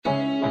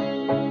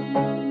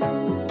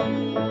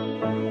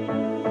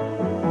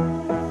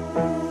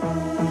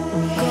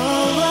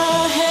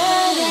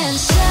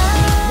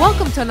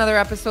Welcome to another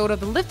episode of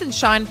the Lift and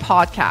Shine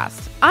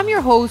podcast. I'm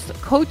your host,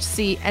 Coach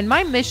C, and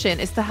my mission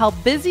is to help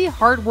busy,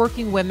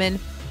 hardworking women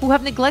who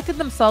have neglected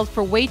themselves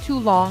for way too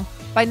long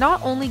by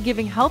not only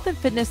giving health and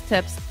fitness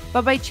tips,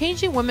 but by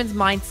changing women's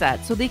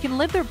mindset so they can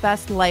live their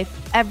best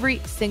life every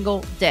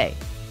single day.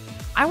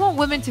 I want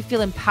women to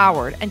feel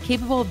empowered and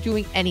capable of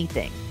doing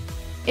anything.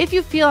 If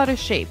you feel out of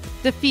shape,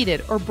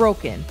 defeated, or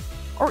broken,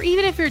 or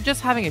even if you're just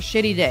having a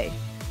shitty day,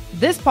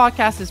 this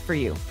podcast is for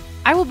you.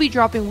 I will be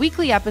dropping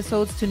weekly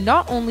episodes to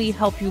not only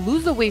help you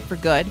lose the weight for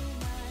good,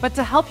 but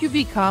to help you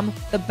become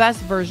the best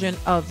version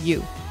of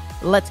you.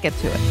 Let's get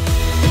to it.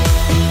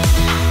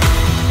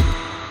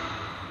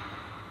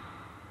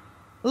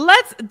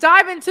 Let's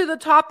dive into the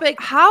topic,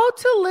 how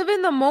to live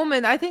in the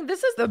moment. I think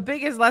this is the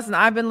biggest lesson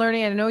I've been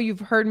learning. And I know you've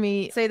heard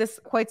me say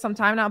this quite some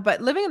time now, but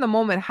living in the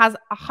moment has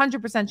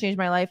 100% changed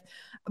my life.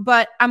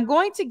 But I'm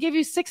going to give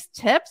you 6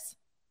 tips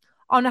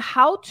on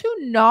how to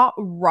not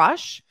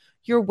rush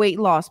your weight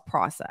loss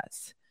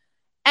process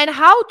and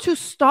how to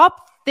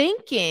stop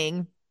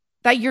thinking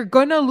that you're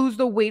going to lose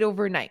the weight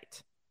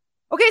overnight.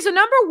 Okay, so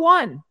number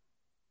 1,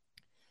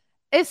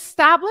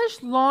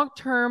 establish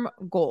long-term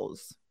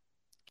goals.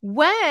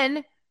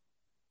 When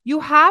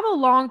you have a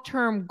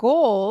long-term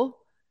goal,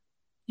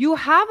 you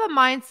have a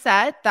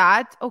mindset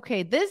that,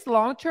 okay, this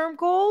long-term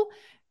goal,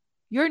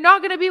 you're not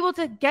going to be able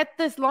to get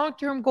this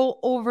long-term goal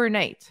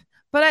overnight.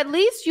 But at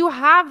least you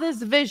have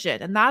this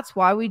vision, and that's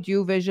why we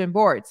do vision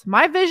boards.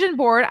 My vision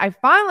board, I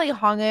finally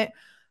hung it,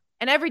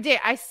 and every day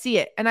I see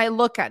it and I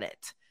look at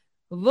it.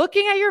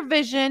 Looking at your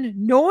vision,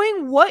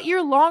 knowing what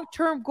your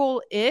long-term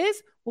goal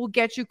is, will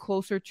get you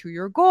closer to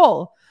your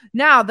goal.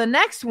 Now, the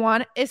next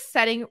one is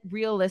setting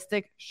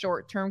realistic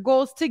short-term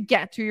goals to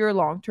get to your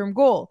long-term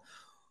goal.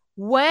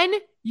 When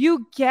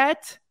you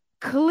get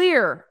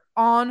clear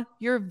on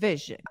your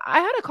vision.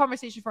 I had a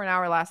conversation for an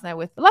hour last night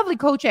with the lovely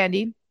Coach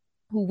Andy,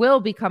 who will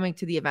be coming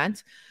to the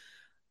event.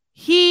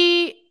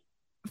 He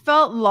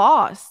felt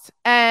lost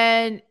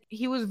and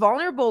he was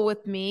vulnerable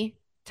with me,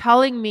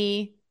 telling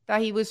me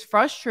that he was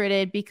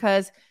frustrated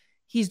because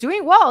he's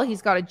doing well.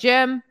 He's got a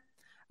gym.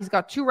 He's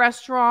got 2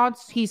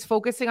 restaurants. He's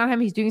focusing on him.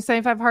 He's doing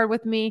 75 hard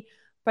with me.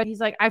 But he's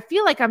like, I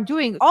feel like I'm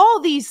doing all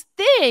these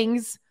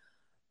things,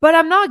 but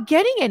I'm not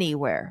getting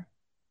anywhere.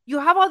 You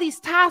have all these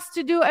tasks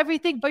to do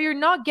everything, but you're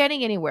not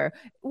getting anywhere.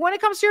 When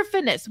it comes to your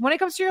fitness, when it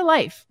comes to your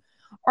life,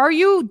 are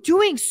you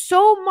doing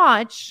so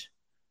much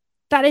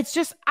that it's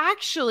just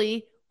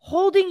actually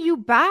holding you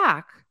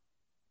back?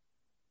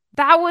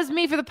 That was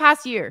me for the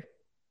past year.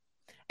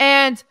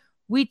 And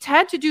we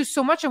tend to do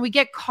so much and we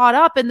get caught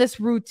up in this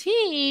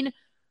routine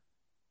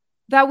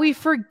that we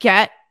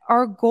forget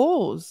our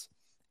goals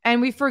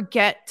and we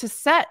forget to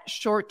set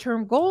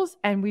short-term goals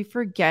and we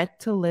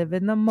forget to live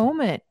in the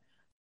moment.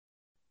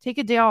 Take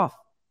a day off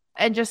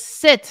and just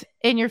sit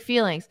in your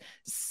feelings.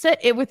 Sit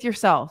it with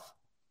yourself.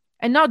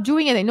 And not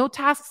doing anything, no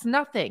tasks,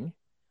 nothing.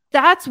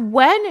 That's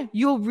when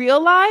you'll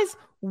realize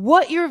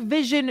what your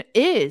vision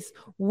is,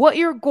 what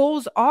your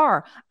goals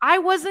are. I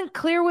wasn't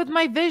clear with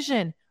my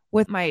vision,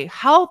 with my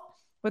health,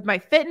 with my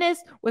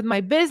fitness, with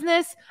my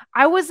business.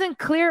 I wasn't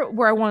clear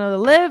where I wanted to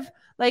live.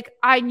 Like,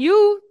 I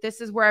knew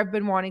this is where I've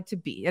been wanting to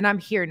be, and I'm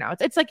here now.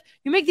 It's like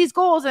you make these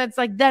goals, and it's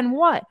like, then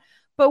what?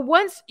 But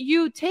once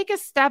you take a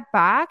step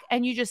back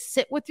and you just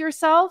sit with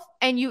yourself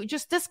and you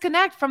just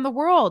disconnect from the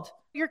world,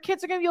 your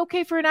kids are going to be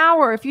okay for an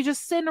hour if you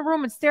just sit in a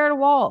room and stare at a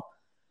wall.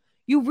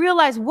 You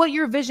realize what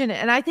your vision is.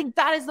 And I think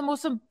that is the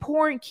most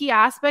important key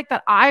aspect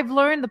that I've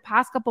learned the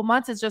past couple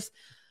months is just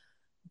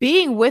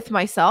being with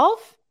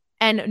myself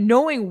and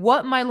knowing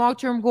what my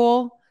long-term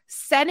goal,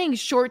 setting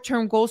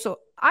short-term goals. So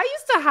I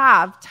used to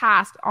have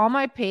tasks on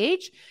my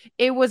page.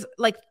 It was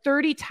like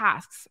 30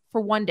 tasks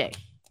for one day.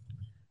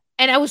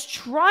 And I was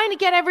trying to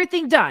get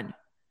everything done.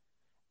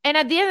 And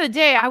at the end of the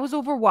day, I was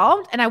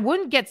overwhelmed and I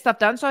wouldn't get stuff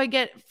done. So I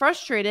get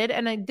frustrated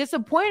and I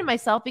disappointed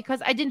myself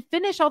because I didn't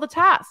finish all the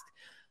tasks.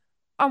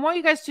 I want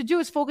you guys to do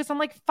is focus on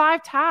like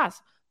 5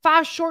 tasks,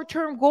 5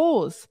 short-term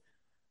goals,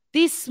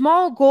 these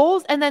small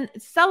goals, and then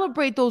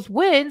celebrate those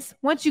wins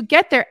once you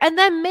get there and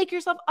then make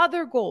yourself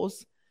other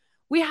goals.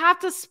 We have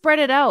to spread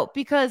it out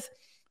because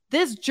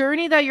this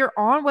journey that you're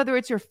on, whether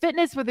it's your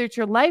fitness, whether it's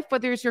your life,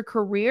 whether it's your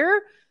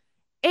career,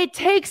 it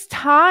takes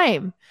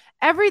time.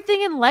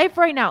 Everything in life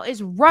right now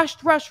is rush.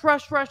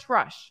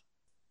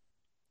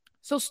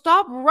 So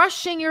stop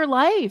rushing your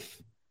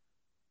life.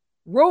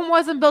 Rome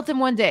wasn't built in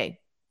one day.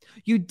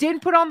 You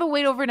didn't put on the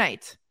weight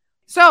overnight.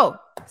 So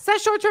set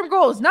short-term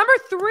goals. Number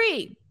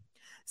 3,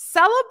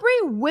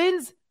 celebrate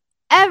wins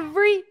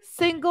every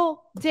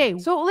single day.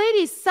 So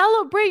ladies,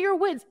 celebrate your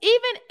wins.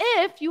 Even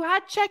if you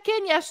had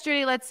check-in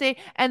yesterday, let's say,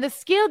 and the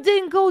scale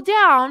didn't go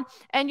down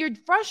and you're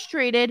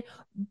frustrated,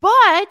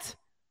 but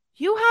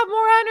you have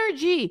more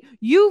energy.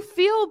 You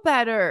feel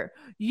better.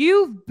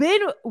 You've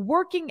been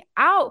working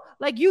out.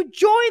 Like, you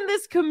joined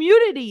this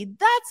community.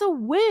 That's a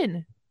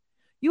win.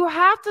 You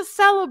have to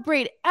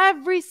celebrate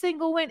every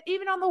single win,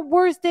 even on the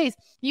worst days.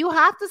 You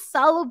have to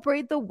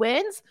celebrate the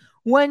wins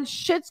when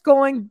shit's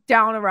going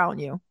down around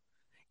you.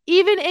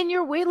 Even in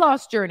your weight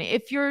loss journey,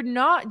 if you're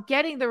not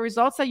getting the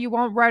results that you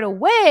want right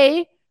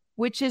away,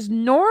 which is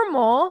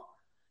normal,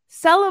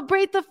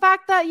 celebrate the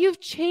fact that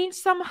you've changed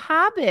some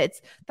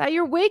habits, that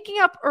you're waking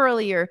up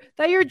earlier,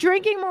 that you're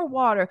drinking more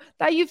water,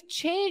 that you've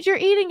changed your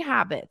eating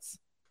habits.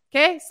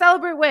 Okay,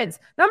 celebrate wins.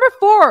 Number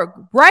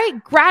 4,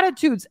 write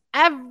gratitudes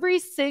every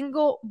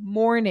single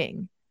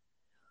morning.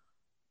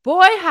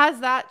 Boy, has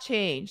that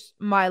changed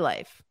my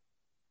life.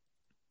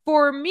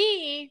 For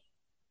me,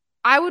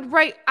 I would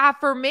write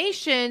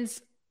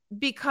affirmations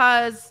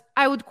because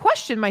I would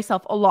question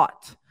myself a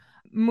lot.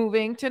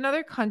 Moving to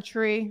another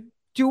country,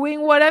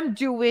 doing what I'm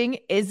doing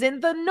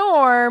isn't the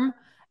norm,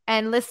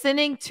 and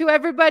listening to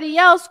everybody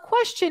else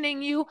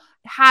questioning you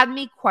had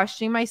me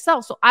questioning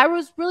myself. So I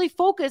was really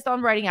focused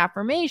on writing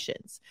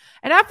affirmations,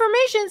 and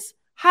affirmations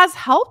has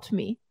helped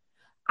me.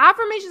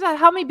 Affirmations have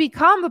helped me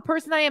become the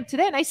person I am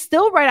today. And I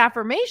still write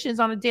affirmations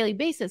on a daily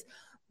basis,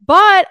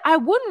 but I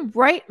wouldn't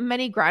write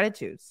many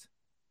gratitudes.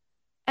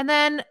 And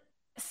then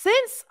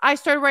since I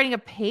started writing a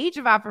page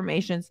of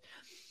affirmations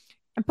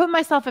and put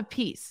myself at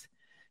peace,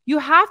 you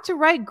have to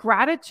write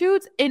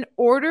gratitudes in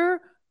order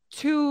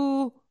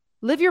to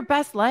live your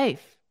best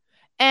life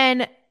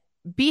and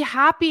be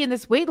happy in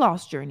this weight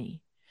loss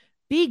journey.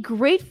 Be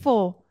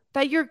grateful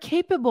that you're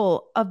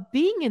capable of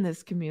being in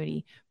this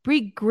community.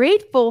 Be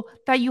grateful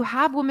that you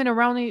have women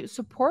around you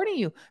supporting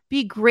you.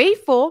 Be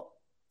grateful.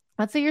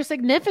 Let's say your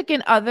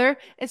significant other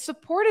is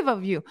supportive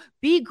of you.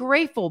 Be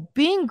grateful.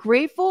 Being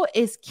grateful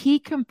is key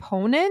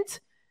component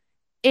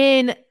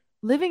in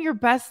living your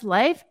best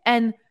life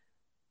and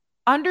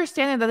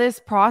understanding that this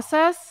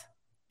process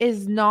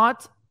is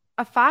not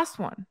a fast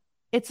one.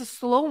 It's a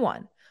slow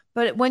one.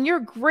 But when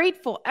you're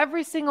grateful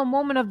every single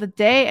moment of the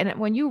day, and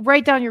when you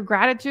write down your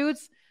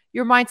gratitudes,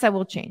 your mindset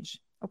will change.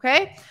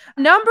 Okay.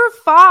 Number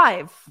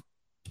 5,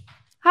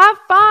 have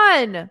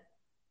fun.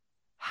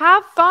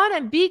 Have fun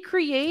and be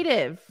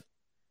creative.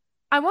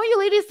 I want you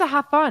ladies to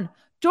have fun.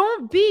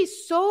 Don't be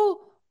so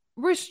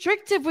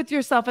restrictive with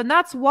yourself. And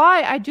that's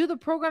why I do the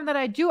program that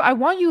I do. I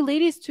want you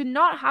ladies to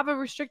not have a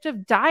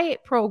restrictive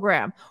diet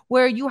program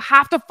where you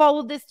have to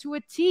follow this to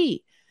a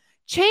T.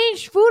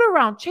 Change food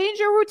around, change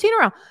your routine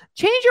around,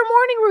 change your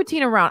morning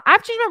routine around.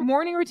 I've changed my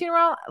morning routine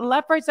around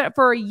left, right, center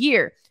for a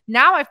year.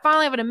 Now I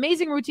finally have an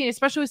amazing routine,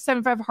 especially with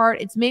 75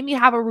 Hard. It's made me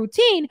have a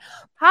routine.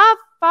 Have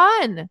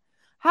fun.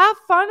 Have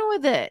fun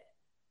with it.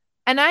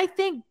 And I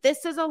think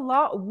this is a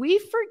lot. We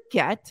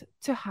forget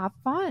to have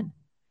fun.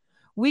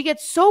 We get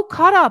so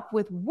caught up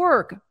with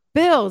work,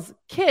 bills,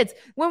 kids,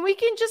 when we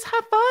can just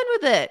have fun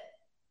with it.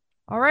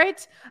 All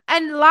right.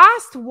 And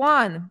last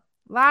one.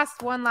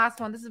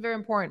 This is very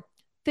important.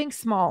 Think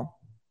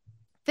small.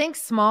 Think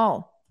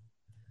small.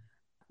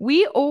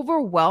 We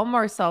overwhelm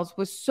ourselves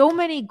with so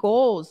many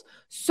goals,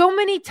 so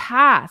many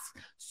tasks,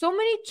 so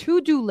many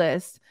to-do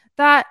lists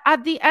that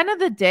at the end of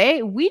the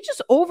day, we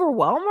just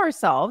overwhelm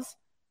ourselves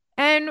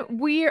and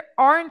we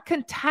aren't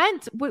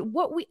content with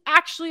what we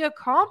actually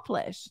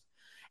accomplished.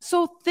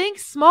 So think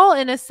small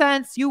in a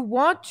sense. You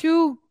want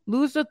to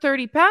lose the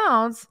 30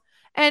 pounds.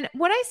 And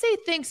when I say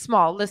think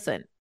small,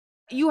 listen,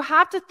 you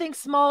have to think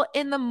small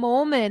in the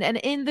moment and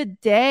in the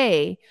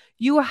day.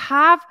 You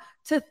have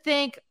to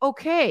think,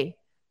 okay,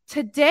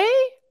 today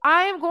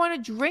I am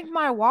going to drink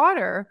my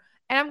water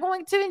and I'm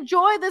going to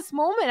enjoy this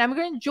moment. I'm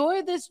going to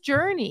enjoy this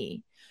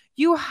journey.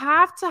 You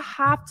have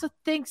to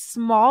think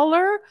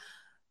smaller,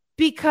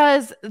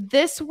 because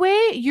this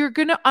way you're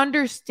going to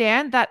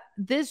understand that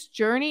this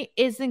journey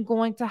isn't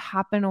going to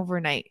happen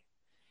overnight.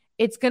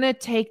 It's going to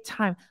take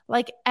time.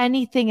 Like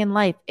anything in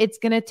life, it's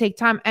going to take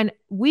time. And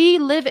we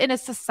live in a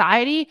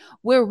society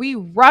where we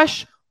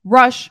rush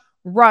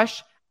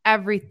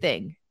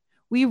everything.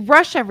 We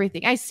rush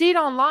everything. I see it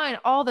online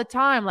all the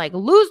time. Like,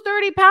 lose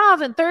 30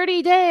 pounds in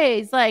 30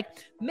 days. Like,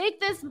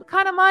 make this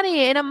kind of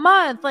money in a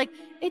month. Like,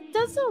 it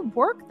doesn't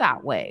work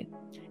that way.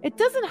 It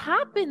doesn't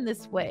happen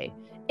this way.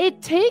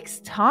 It takes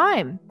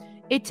time.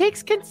 It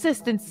takes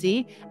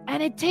consistency,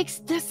 and it takes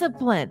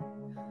discipline.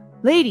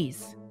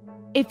 Ladies,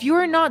 if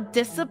you're not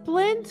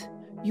disciplined,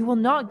 you will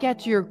not get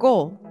to your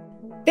goal.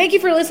 Thank you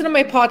for listening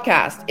to my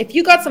podcast. If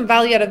you got some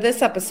value out of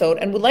this episode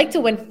and would like to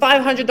win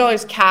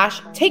 $500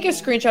 cash, take a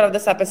screenshot of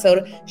this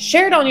episode,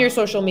 share it on your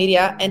social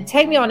media, and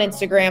tag me on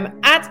Instagram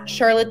at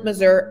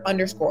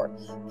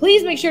 @CharlotteMazur_.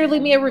 Please make sure to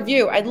leave me a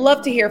review. I'd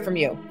love to hear from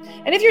you.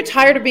 And if you're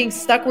tired of being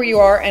stuck where you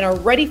are and are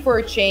ready for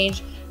a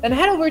change, then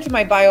head over to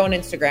my bio on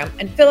Instagram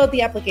and fill out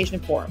the application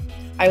form.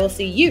 I will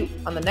see you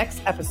on the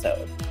next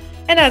episode.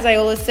 And as I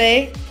always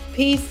say,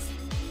 peace,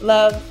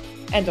 love,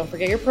 and don't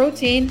forget your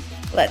protein.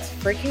 Let's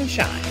freaking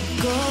shine.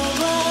 Go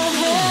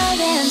ahead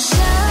and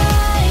shine.